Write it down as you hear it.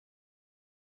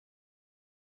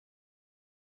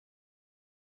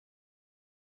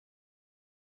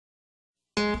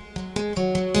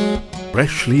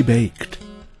freshly baked.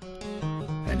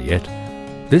 And yet,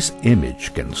 this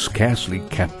image can scarcely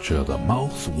capture the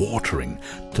mouth-watering,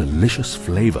 delicious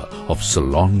flavor of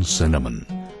Ceylon cinnamon,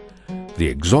 the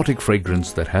exotic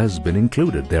fragrance that has been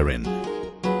included therein.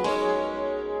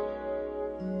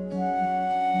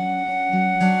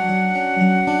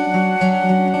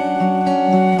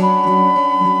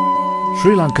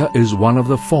 Sri Lanka is one of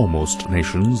the foremost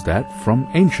nations that, from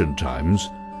ancient times,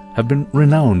 have been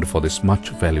renowned for this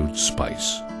much-valued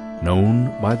spice,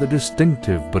 known by the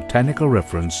distinctive botanical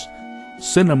reference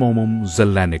Cinnamomum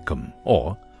zeylanicum,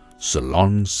 or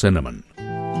Ceylon cinnamon.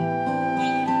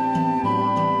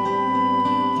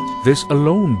 This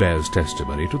alone bears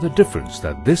testimony to the difference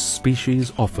that this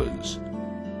species offers,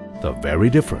 the very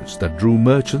difference that drew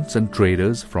merchants and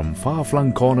traders from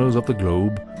far-flung corners of the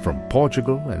globe, from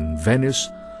Portugal and Venice,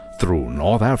 through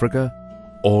North Africa,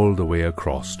 all the way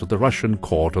across to the Russian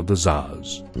court of the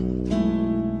Tsars.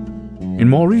 In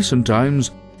more recent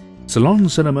times, Ceylon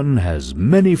cinnamon has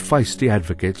many feisty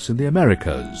advocates in the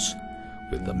Americas,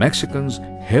 with the Mexicans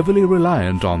heavily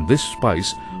reliant on this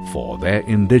spice for their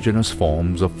indigenous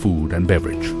forms of food and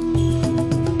beverage.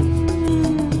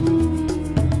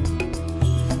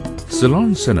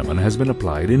 Ceylon cinnamon has been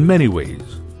applied in many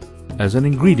ways, as an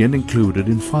ingredient included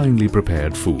in finely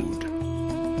prepared food,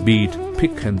 be it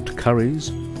piquant curries,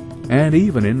 and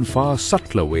even in far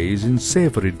subtler ways in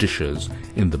savory dishes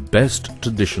in the best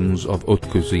traditions of haute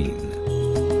cuisine.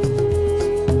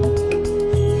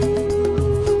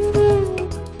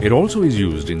 It also is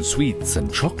used in sweets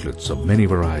and chocolates of many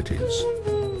varieties,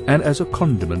 and as a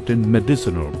condiment in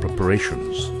medicinal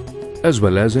preparations, as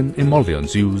well as in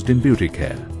emollients used in beauty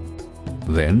care.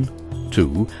 Then,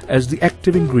 too, as the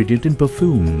active ingredient in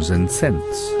perfumes and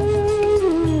scents.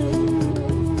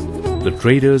 The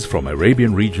traders from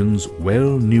Arabian regions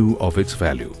well knew of its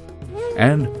value,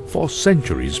 and for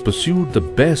centuries pursued the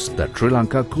best that Sri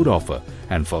Lanka could offer,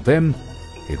 and for them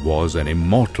it was an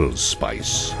immortal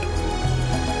spice.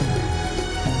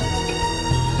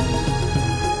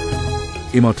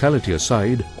 Immortality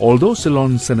aside, although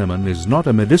Ceylon cinnamon is not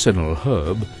a medicinal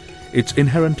herb, its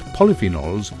inherent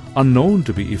polyphenols are known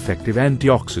to be effective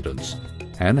antioxidants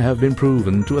and have been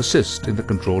proven to assist in the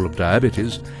control of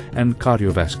diabetes and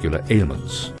cardiovascular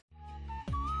ailments.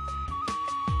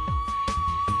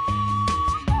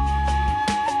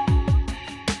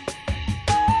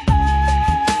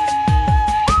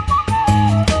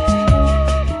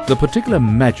 The particular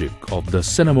magic of the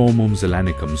Cinnamomum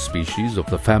zeylanicum species of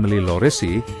the family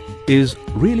Lauraceae is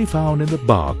really found in the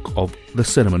bark of the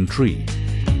cinnamon tree.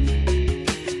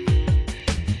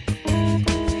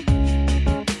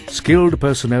 Skilled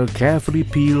personnel carefully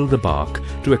peel the bark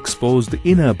to expose the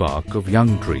inner bark of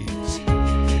young trees.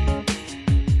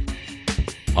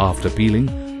 After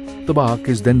peeling, the bark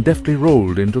is then deftly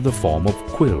rolled into the form of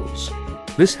quills.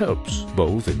 This helps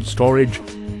both in storage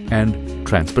and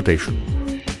transportation.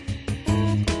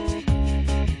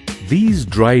 These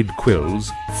dried quills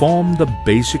form the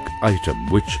basic item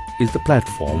which is the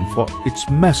platform for its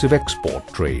massive export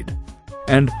trade,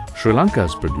 and Sri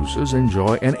Lanka's producers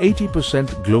enjoy an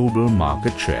 80% global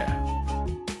market share.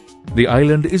 The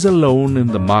island is alone in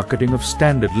the marketing of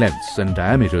standard lengths and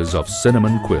diameters of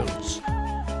cinnamon quills.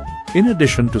 In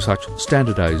addition to such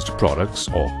standardized products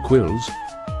or quills,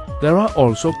 there are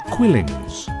also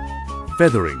quillings,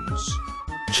 featherings,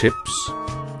 chips,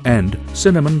 and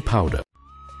cinnamon powder.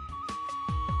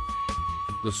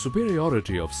 The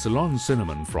superiority of Ceylon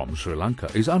cinnamon from Sri Lanka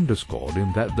is underscored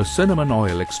in that the cinnamon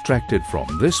oil extracted from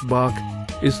this bark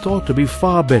is thought to be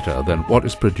far better than what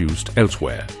is produced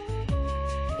elsewhere.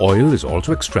 Oil is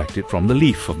also extracted from the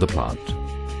leaf of the plant.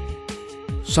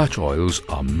 Such oils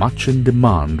are much in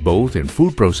demand both in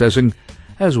food processing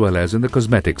as well as in the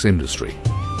cosmetics industry.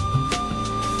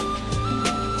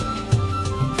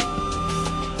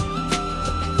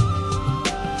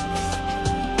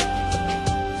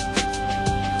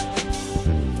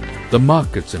 The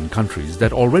markets in countries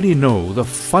that already know the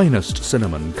finest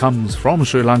cinnamon comes from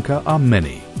Sri Lanka are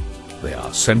many. They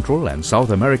are Central and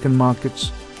South American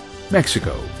markets,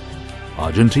 Mexico,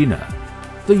 Argentina,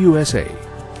 the USA,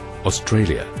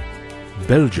 Australia,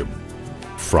 Belgium,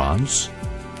 France,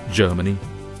 Germany,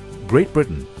 Great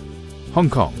Britain, Hong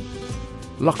Kong,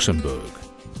 Luxembourg,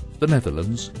 the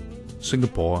Netherlands,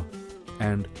 Singapore,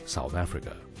 and South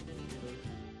Africa.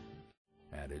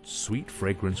 And its sweet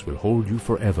fragrance will hold you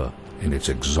forever in its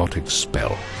exotic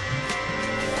spell.